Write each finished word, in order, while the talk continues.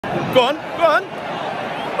Go on, go on.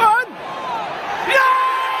 Go on. Yeah!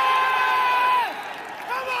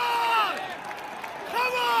 Come on!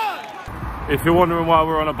 Come on! If you're wondering why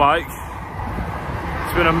we're on a bike,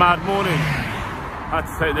 it's been a mad morning. I had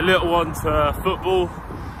to take the little one to football,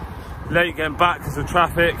 late getting back because of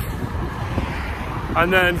traffic,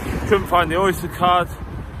 and then couldn't find the Oyster card.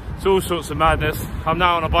 It's all sorts of madness. I'm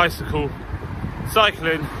now on a bicycle,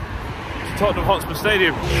 cycling to Tottenham Hotspur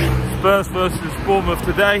Stadium. Spurs versus Bournemouth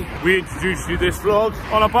today. We introduced you this vlog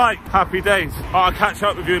on a bike. Happy days. I'll catch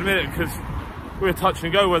up with you in a minute because we're touch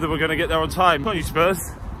and go whether we're going to get there on time. Come on, you Spurs.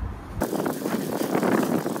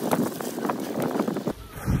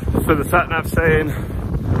 So the sat nav saying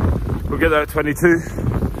we'll get there at 22.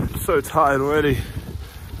 I'm so tired already.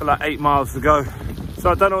 Got like 8 miles to go. So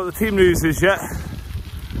I don't know what the team news is yet.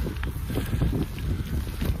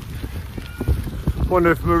 Wonder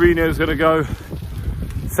if Mourinho's going to go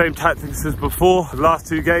same tactics as before. The last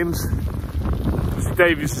 2 games.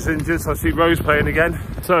 Davies is injured, so I see Rose playing again.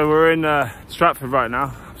 So we're in Stratford right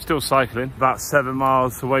now. Still cycling, about 7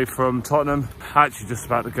 miles away from Tottenham. Actually just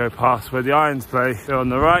about to go past where the Irons play. They're on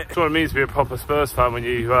the right. That's what it means to be a proper Spurs fan when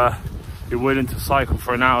you're willing to cycle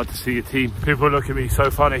for an hour to see your team. People look at me so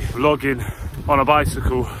funny, vlogging on a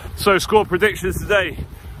bicycle. So score predictions today.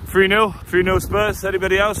 3-0, 3-0 Spurs.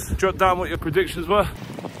 Anybody else? Jot down what your predictions were.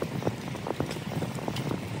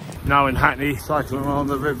 Now in Hackney, cycling along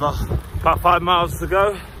the river. About 5 miles to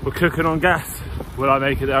go. We're cooking on gas. Will I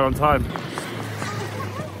make it there on time?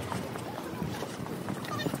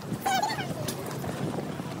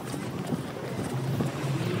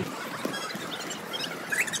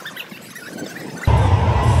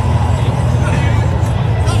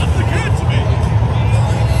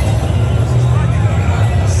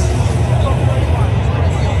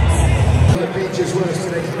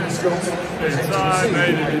 Inside,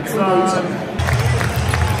 made it inside.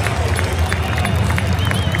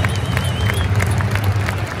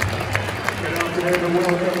 Good afternoon and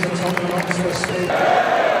welcome to Tottenham Hotspur.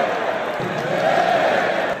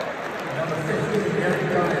 Number 15, Dele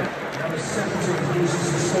Ali. Number 17, Moussa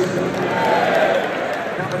Sissoko.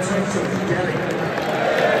 Number 20, Dele.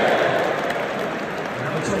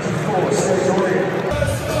 Number 24, Stratford.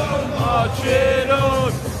 Marching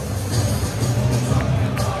on!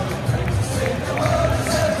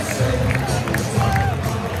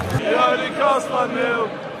 Only cost 1-0,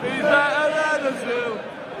 he's better than us two.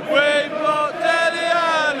 We've got Dele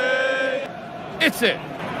Ali. It's it.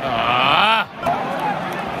 Ah!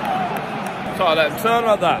 Can't let him turn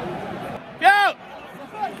like that. Yo!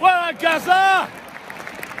 Well done, Gaza!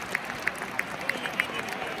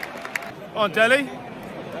 Come on, Dele.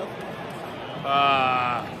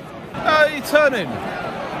 Ah! How are you turning?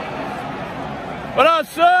 Well done,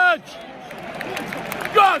 Serge!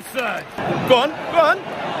 Go on, Serge! Go on, go on!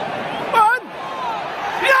 On!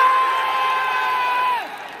 Yeah!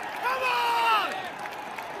 Come on!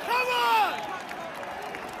 Come on!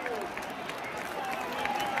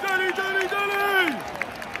 Dele, Dele, Dele!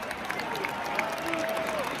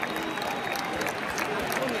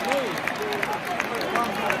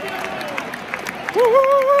 Woo, woo,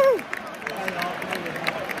 woo, woo!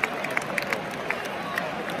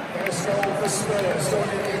 First goal for Spurs,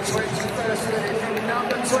 starting in the 21st minute from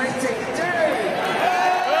number 20, Dele!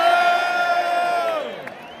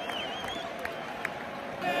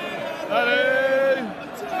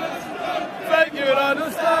 Thank you and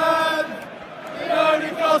understand. It only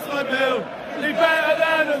cost 1-0. He's better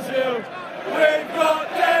than us two. We've got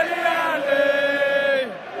Dele Ali.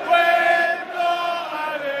 We've got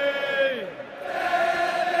Ali.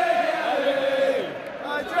 Dele Ali.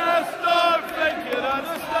 I just don't think you'd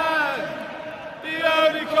understand. He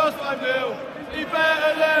only cost 1-0. He's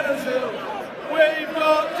better than us two. We've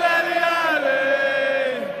got Dele Ali.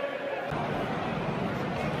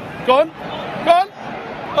 Gone? Gone?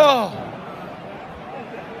 Oh.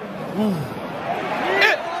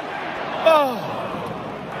 It. Oh.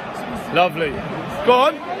 Lovely. Go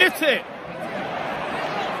on. Hit it.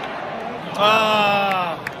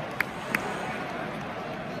 Ah.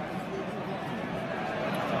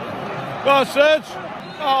 Go on, Serge.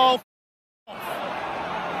 Oh.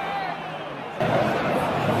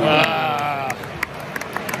 Ah.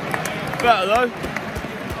 Better though.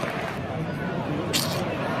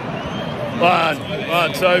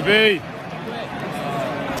 One, Toby.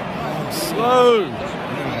 Slow.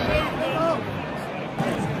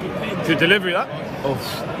 Good delivery, that. Oh,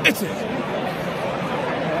 it's it.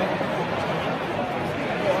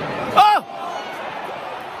 Oh!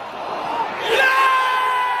 Yeah!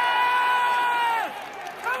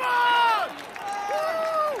 Come on!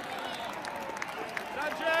 Woo!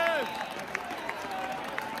 Sanchez!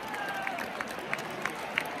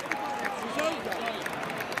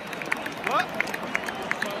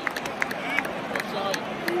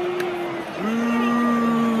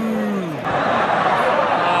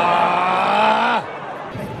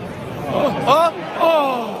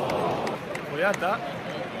 We had that.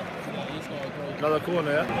 Another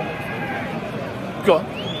corner, yeah? Go on.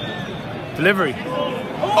 Delivery.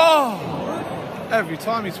 Oh! Every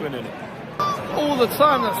time he's winning it. All the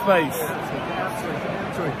time, that space.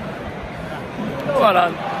 Well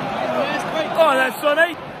done. Oh, that's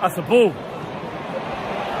Sonny. That's a ball.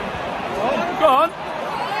 Go on.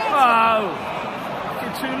 Oh.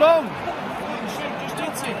 Too long.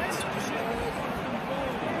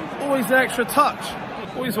 Always an extra touch.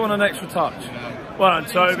 Always want an extra touch. Well done,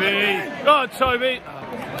 Toby. Go on, Toby.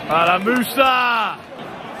 Well done, Moussa.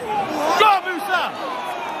 Go on, Moussa.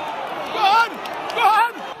 Go on. Go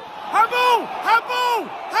on. Handball. Handball.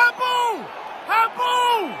 Handball.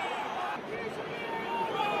 Handball.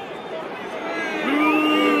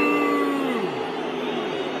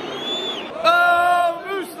 Oh,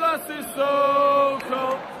 Moussa Sissoko.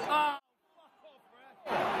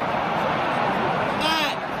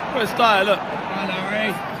 Where's Dyer? Look. Well done,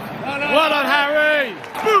 Harry. Well done, Harry.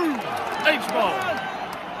 Boom. H-ball.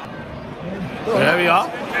 There we are.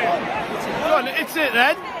 Go on, it's it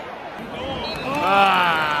then.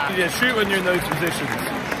 Yeah, shoot when you're in those positions.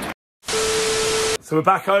 So we're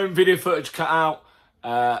back home. Video footage cut out.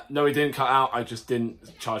 No, it didn't cut out. I just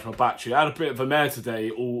didn't charge my battery. I had a bit of a mare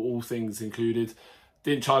today, all things included.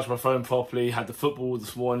 Didn't charge my phone properly. Had the football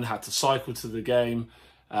this morning. Had to cycle to the game.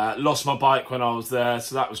 Lost my bike when I was there,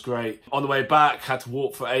 so that was great. On the way back, had to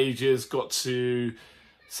walk for ages. Got to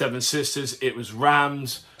Seven Sisters. It was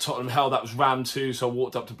rammed. Tottenham Hell, that was rammed too. So I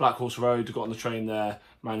walked up to Black Horse Road, got on the train there,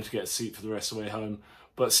 managed to get a seat for the rest of the way home.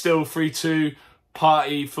 But still 3-2,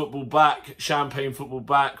 party football back, champagne football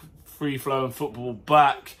back, free-flowing football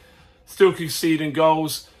back. Still conceding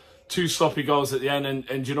goals. 2 sloppy goals at the end.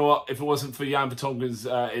 And you know what? If it wasn't for Jan Vertonghen's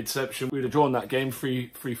interception, we'd have drawn that game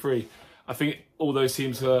 3-3. I think all those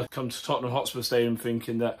teams come to Tottenham Hotspur Stadium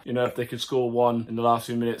thinking that, you know, if they could score 1 in the last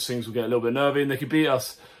few minutes, things will get a little bit nervy and they could beat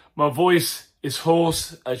us. My voice is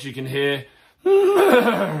hoarse, as you can hear,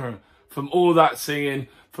 from all that singing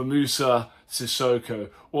for Moussa Sissoko.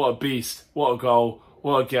 What a beast, what a goal,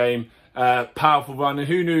 what a game. Powerful run, and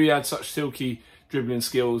who knew he had such silky dribbling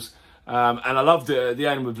skills. And I loved it at the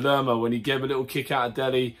end with Lerma when he gave a little kick out of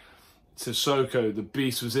Dele. Sissoko, the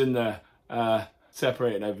beast, was in there.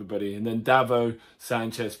 Separating everybody, and then Davo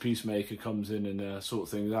Sanchez, peacemaker, comes in and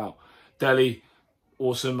sorts things out. Dele,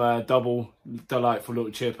 awesome double, delightful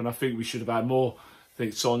little chip, and I think we should have had more. I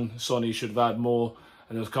think Sonny should have had more,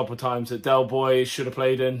 and there was a couple of times that Del Boy should have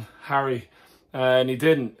played in Harry, and he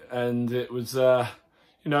didn't, and it was you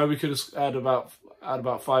know, we could have had about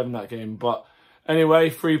 5 in that game. But anyway,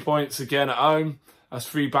 3 points again at home. That's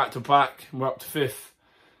 3 back to back, and we're up to 5th.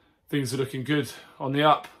 Things are looking good on the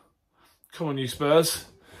up. Come on, you Spurs.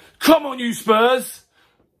 Come on, you Spurs.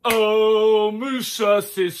 Oh, Moussa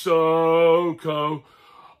Sissoko.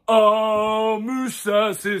 Oh,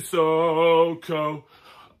 Moussa Sissoko.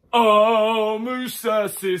 Oh, Moussa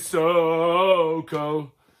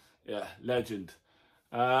Sissoko. Yeah, legend.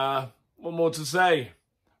 What more to say?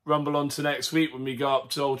 Rumble on to next week when we go up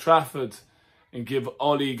to Old Trafford and give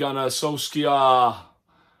Ole Gunnar Solskjaer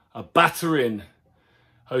a battering.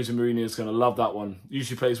 Jose Mourinho is going to love that one.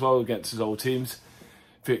 Usually plays well against his old teams.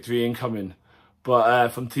 Victory incoming. But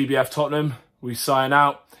from TBF Tottenham, we sign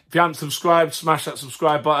out. If you haven't subscribed, smash that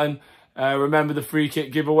subscribe button. Remember the free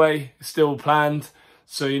kick giveaway is still planned.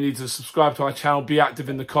 So you need to subscribe to our channel, be active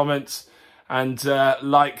in the comments, and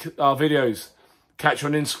like our videos. Catch you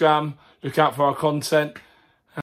on Instagram. Look out for our content.